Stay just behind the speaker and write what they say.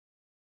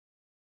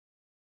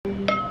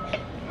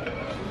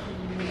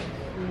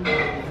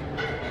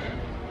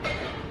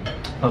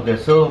Okay,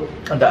 so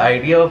the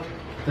idea of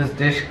this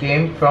dish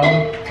came from,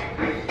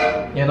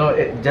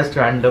 just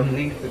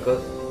randomly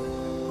because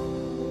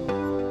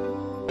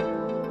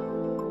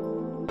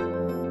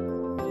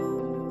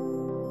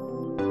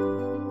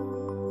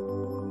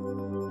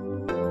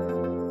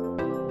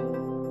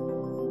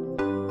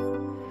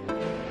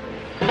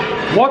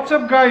What's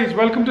up guys,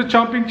 welcome to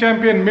Chomping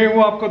Champion. मैं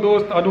हूँ आपका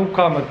दोस्त Anoop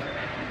Kamat.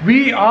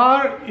 We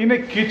are in a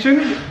kitchen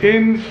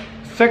in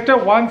sector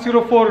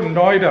 104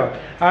 Noida.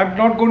 I'm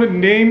not going to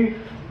name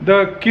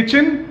the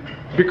kitchen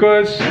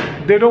because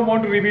they don't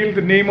want to reveal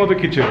the name of the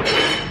kitchen.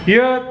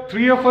 Here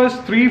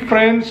three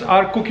friends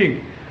are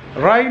cooking.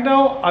 Right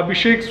now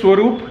Abhishek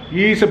Swaroop,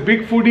 he is a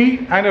big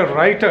foodie and a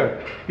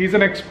writer. He's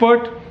an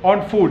expert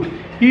on food.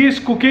 He is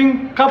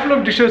cooking a couple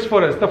of dishes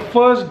for us. The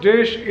first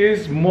dish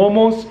is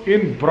momos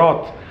in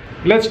broth.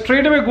 Let's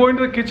straight away go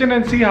into the kitchen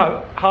and see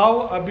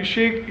how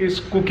Abhishek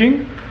is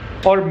cooking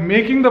or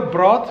making the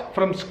broth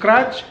from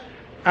scratch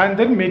and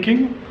then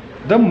making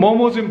the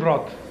momos in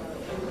broth.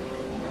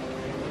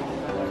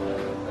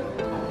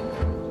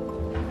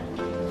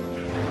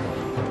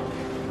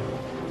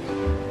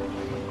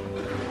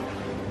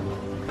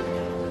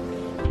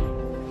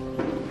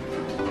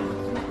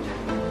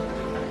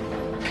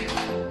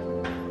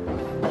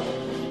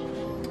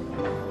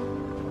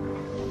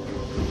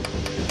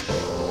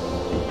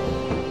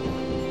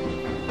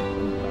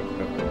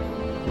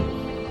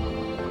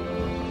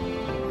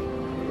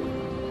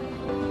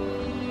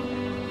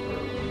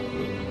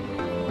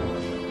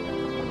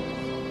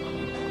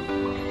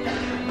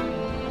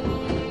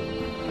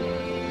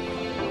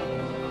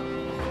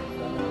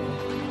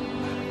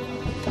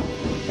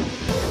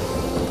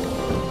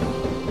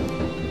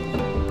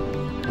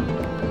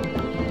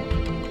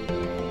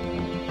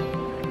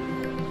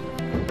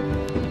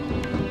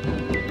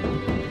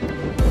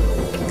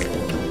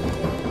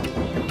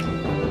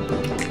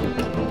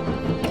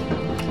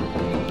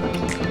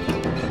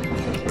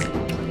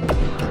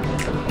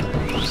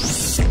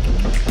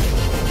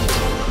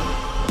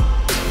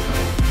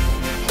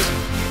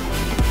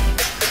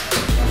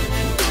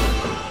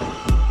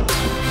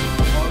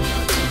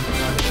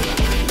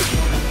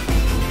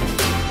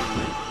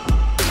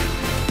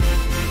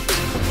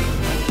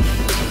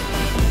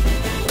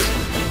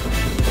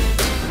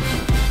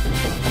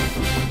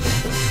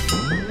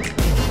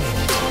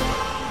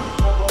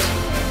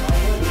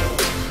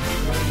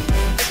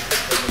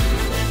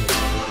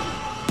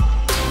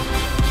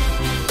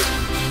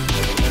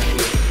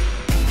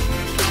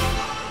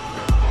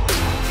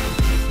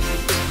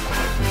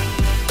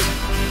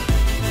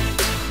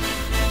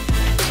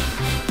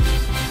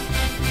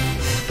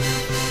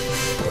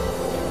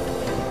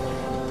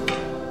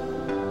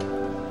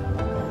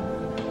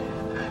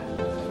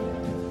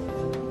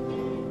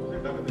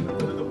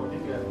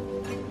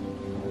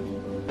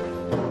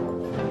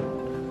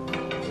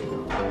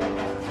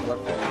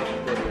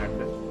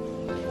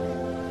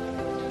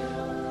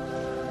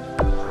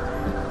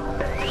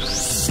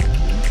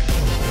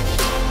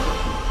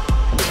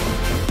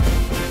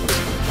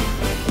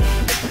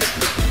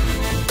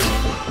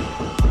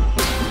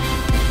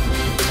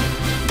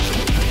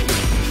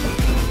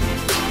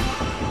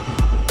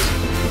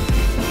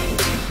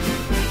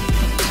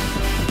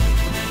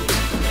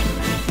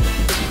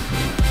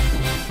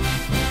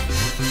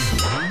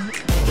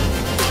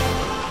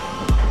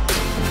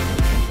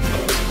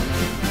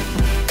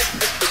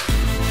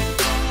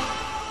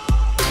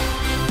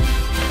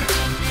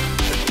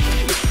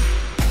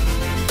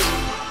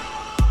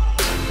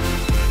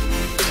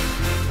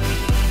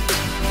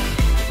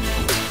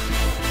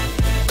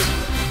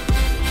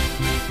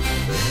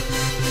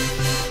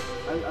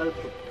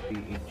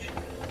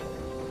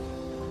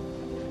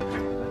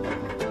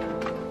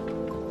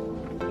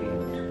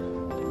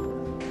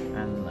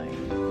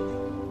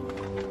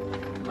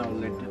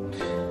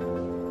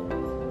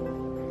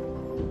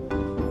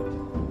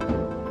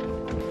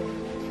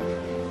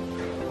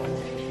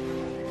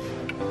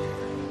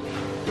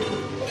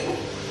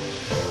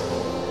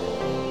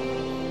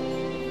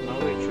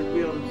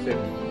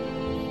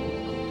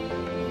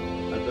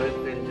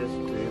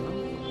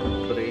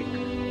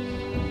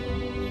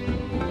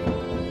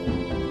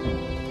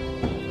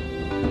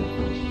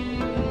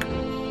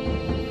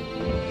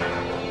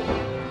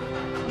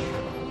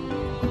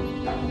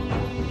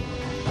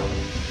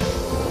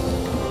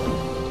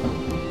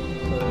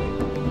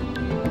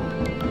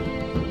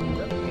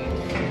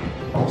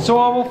 So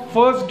our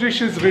first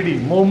dish is ready,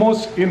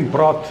 momos in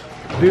broth.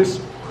 These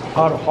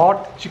are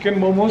hot chicken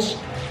momos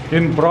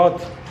in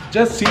broth.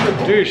 Just see the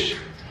dish.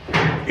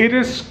 It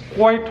is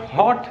quite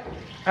hot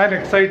and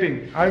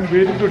exciting. I'm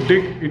waiting to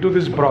dig into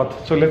this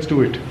broth. So let's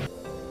do it.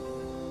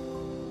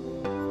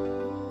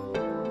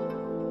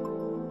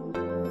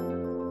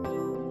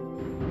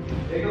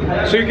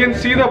 So you can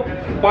see the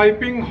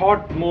piping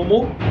hot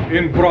momo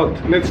in broth.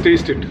 Let's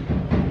taste it.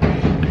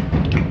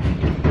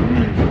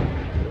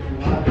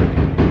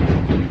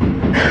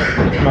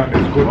 Man,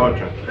 it's good.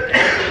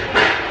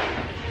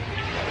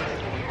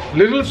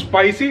 Little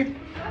spicy,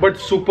 but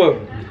superb.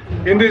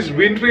 In this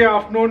wintry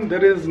afternoon,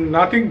 there is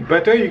nothing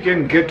better you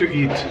can get to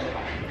eat.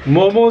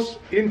 momos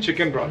in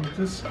chicken broth.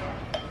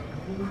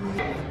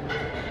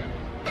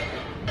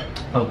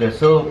 Okay,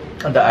 so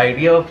the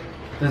idea of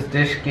this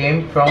dish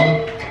came from,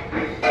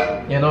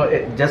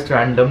 just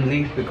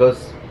randomly,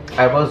 because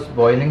I was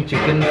boiling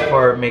chicken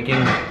for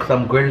making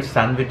some grilled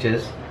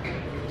sandwiches.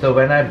 So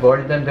when I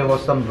boiled them, there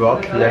was some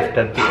broth left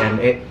at the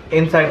end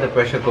inside the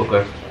pressure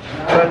cooker.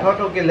 So I thought,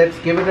 okay, let's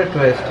give it a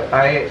twist.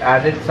 I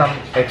added some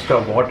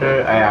extra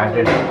water, I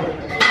added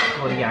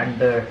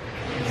coriander,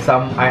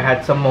 I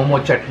had some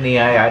momo chutney,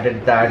 I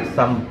added that,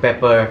 some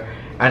pepper,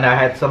 and I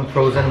had some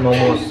frozen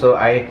momos. So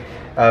I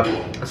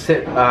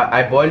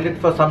boiled it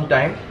for some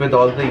time with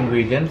all the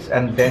ingredients,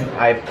 and then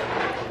I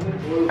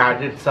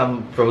added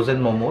some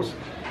frozen momos,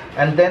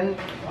 and then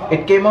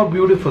it came out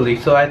beautifully.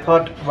 So I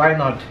thought, why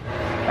not?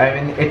 I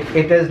mean,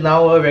 it is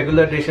now a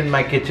regular dish in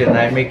my kitchen.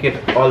 I make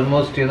it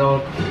almost,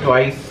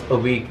 twice a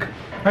week.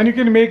 And you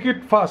can make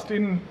it fast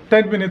in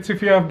 10 minutes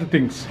if you have the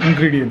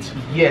ingredients.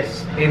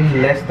 Yes,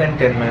 in less than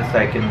 10 minutes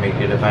I can make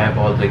it if I have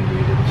all the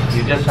ingredients.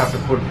 You just have to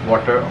put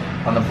water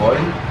on a boil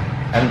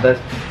and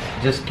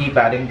just keep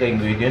adding the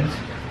ingredients,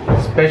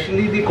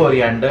 especially the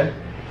coriander,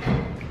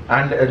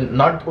 and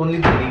not only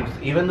the leaves,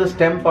 even the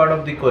stem part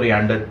of the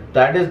coriander.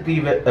 That is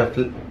where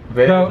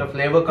the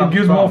flavor comes from. It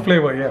gives more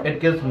flavor, yeah. It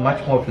gives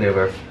much more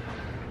flavor.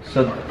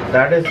 So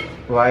that is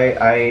why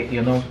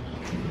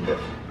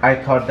I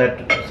thought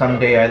that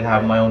someday I'll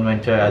have my own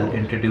venture. I'll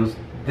introduce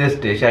this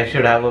dish. I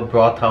should have a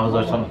broth house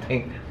or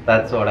something.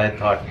 That's what I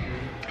thought.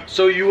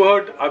 So you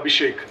heard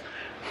Abhishek,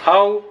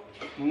 how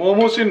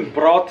momos in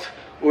broth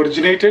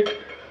originated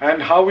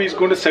and how he's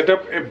going to set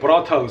up a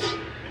broth house.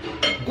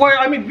 Well,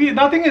 I mean,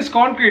 nothing is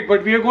concrete,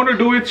 but we are going to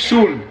do it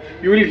soon.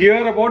 You will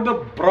hear about the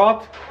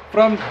broth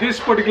from this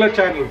particular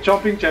channel,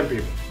 Chomping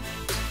Champion.